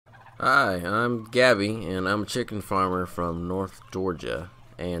Hi, I'm Gabby, and I'm a chicken farmer from North Georgia.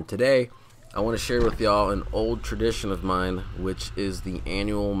 And today, I want to share with y'all an old tradition of mine, which is the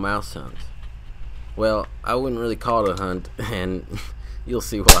annual mouse hunt. Well, I wouldn't really call it a hunt, and you'll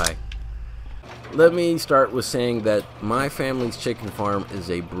see why. Let me start with saying that my family's chicken farm is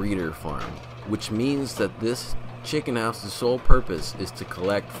a breeder farm, which means that this chicken house's sole purpose is to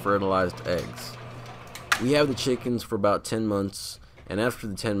collect fertilized eggs. We have the chickens for about 10 months, and after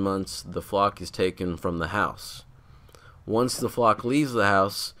the 10 months, the flock is taken from the house. Once the flock leaves the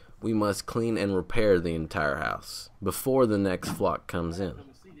house, we must clean and repair the entire house before the next flock comes in.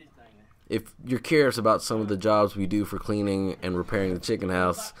 If you're curious about some of the jobs we do for cleaning and repairing the chicken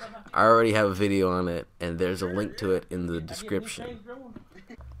house, I already have a video on it, and there's a link to it in the description.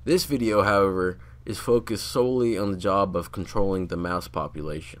 This video, however, is focused solely on the job of controlling the mouse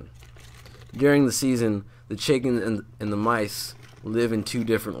population. During the season, the chickens and the mice live in two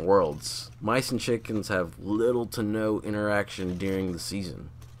different worlds. Mice and chickens have little to no interaction during the season.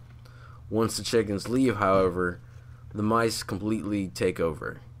 Once the chickens leave, however, the mice completely take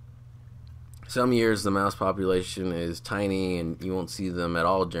over. Some years the mouse population is tiny and you won't see them at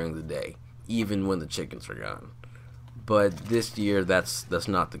all during the day, even when the chickens are gone. But this year that's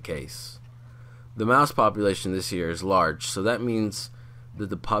not the case. The mouse population this year is large, so that means that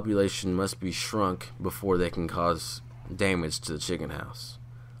the population must be shrunk before they can cause damage to the chicken house.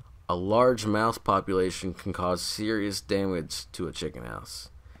 A large mouse population can cause serious damage to a chicken house.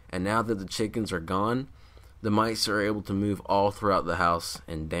 And now that the chickens are gone, the mice are able to move all throughout the house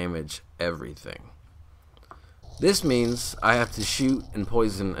and damage everything. This means I have to shoot and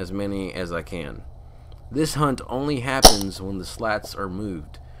poison as many as I can. This hunt only happens when the slats are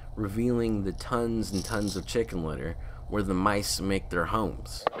moved, revealing the tons and tons of chicken litter where the mice make their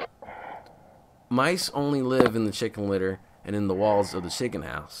homes. Mice only live in the chicken litter and in the walls of the chicken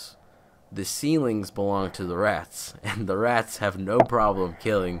house. The ceilings belong to the rats, and the rats have no problem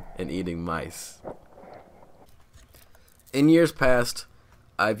killing and eating mice. In years past,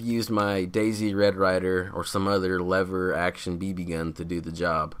 I've used my Daisy Red Ryder or some other lever action BB gun to do the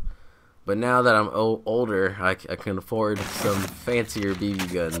job. But now that I'm older, I can afford some fancier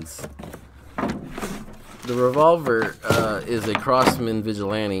BB guns. The revolver is a Crossman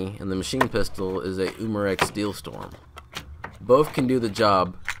Vigilante, and the machine pistol is a Umarex Steel Storm. Both can do the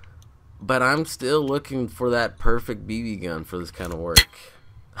job, but I'm still looking for that perfect BB gun for this kind of work.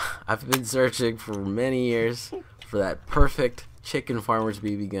 I've been searching for many years for that perfect chicken farmer's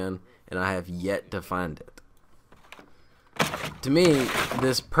BB gun, and I have yet to find it. To me,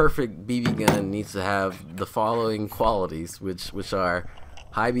 this perfect BB gun needs to have the following qualities, which are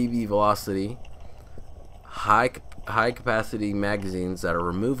high BB velocity, high capacity magazines that are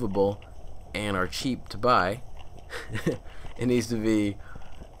removable and are cheap to buy. It needs to be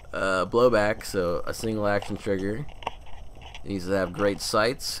blowback, so a single action trigger. It needs to have great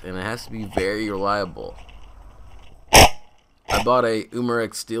sights, and it has to be very reliable. I bought a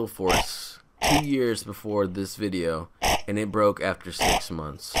Umarex Steel Force 2 years before this video, and it broke after 6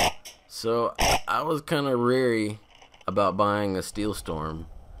 months. So I was kind of leery about buying a Steel Storm,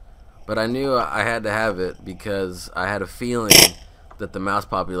 but I knew I had to have it because I had a feeling that the mouse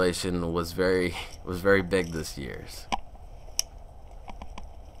population was very big this year.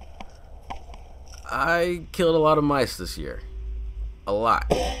 I killed a lot of mice this year. A lot.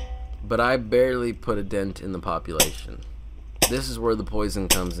 But I barely put a dent in the population. This is where the poison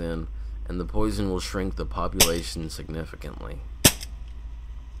comes in, and the poison will shrink the population significantly.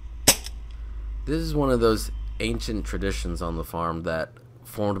 This is one of those ancient traditions on the farm that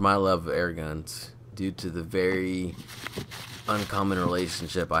formed my love of air guns due to the very uncommon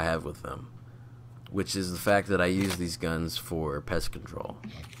relationship I have with them, which is the fact that I use these guns for pest control.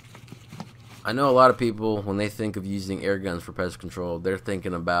 I know a lot of people, when they think of using air guns for pest control, they're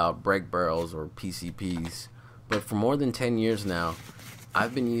thinking about brake barrels or PCPs, but for more than 10 years now,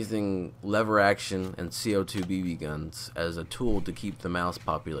 I've been using lever action and CO2 BB guns as a tool to keep the mouse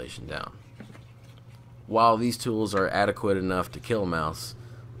population down. While these tools are adequate enough to kill a mouse,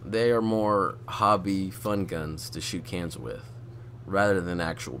 they are more hobby fun guns to shoot cans with, rather than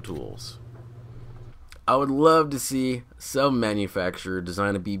actual tools. I would love to see some manufacturer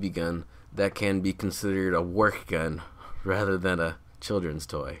design a BB gun that can be considered a work gun rather than a children's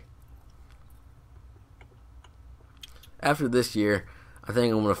toy. After this year, I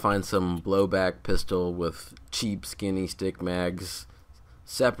think I'm going to find some blowback pistol with cheap skinny stick mags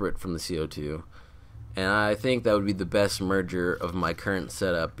separate from the CO2, and I think that would be the best merger of my current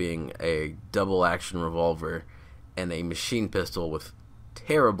setup being a double action revolver and a machine pistol with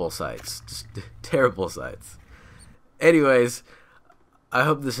terrible sights. Just terrible sights. Anyways, I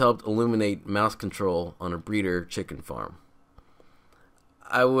hope this helped illuminate mouse control on a breeder chicken farm.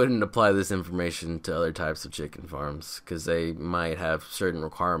 I wouldn't apply this information to other types of chicken farms because they might have certain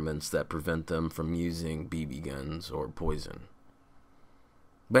requirements that prevent them from using BB guns or poison.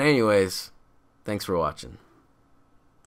 But anyways, thanks for watching.